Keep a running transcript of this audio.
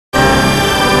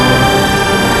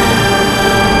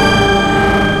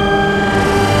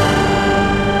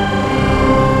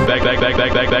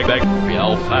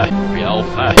Real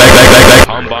fast.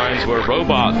 Combines were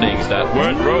robot things that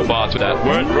weren't robots, that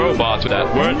weren't robots,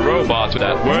 that weren't robots,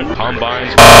 that weren't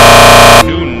combines.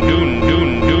 Noon.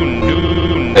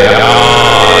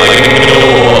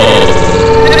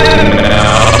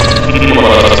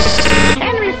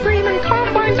 Henry Freeman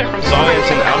combines are from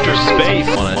science and outer space.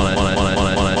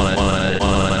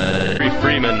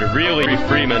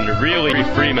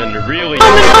 Freeman, really.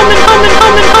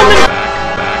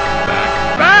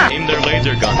 Back. Aim their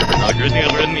laser guns for nuggers.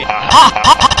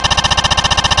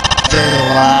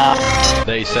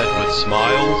 They said with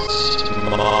smiles.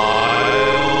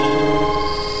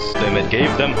 Then it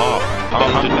gave them hope.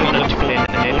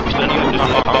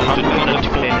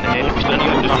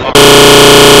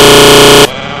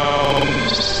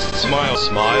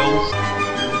 Smiles.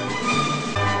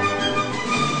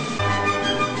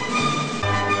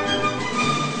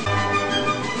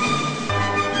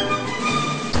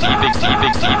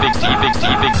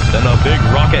 Big. Then a big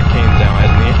rocket came down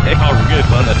at me. How good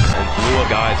fun it and blew a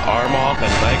guy's arm off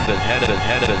and legs and head and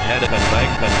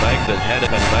legs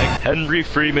and legs. Henry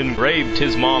Freeman braved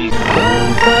his mom's. A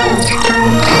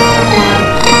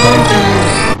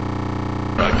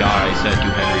guy said to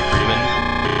Henry Freeman,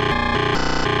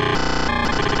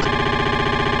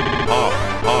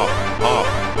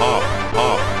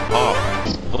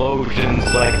 explosions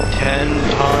like 10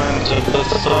 times of the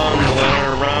sun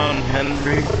went around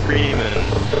Henry Freeman.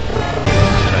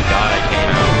 And a guy came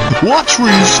out. Watch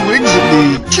where you swings at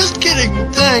me. Just kidding,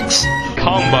 thanks.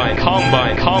 Combine.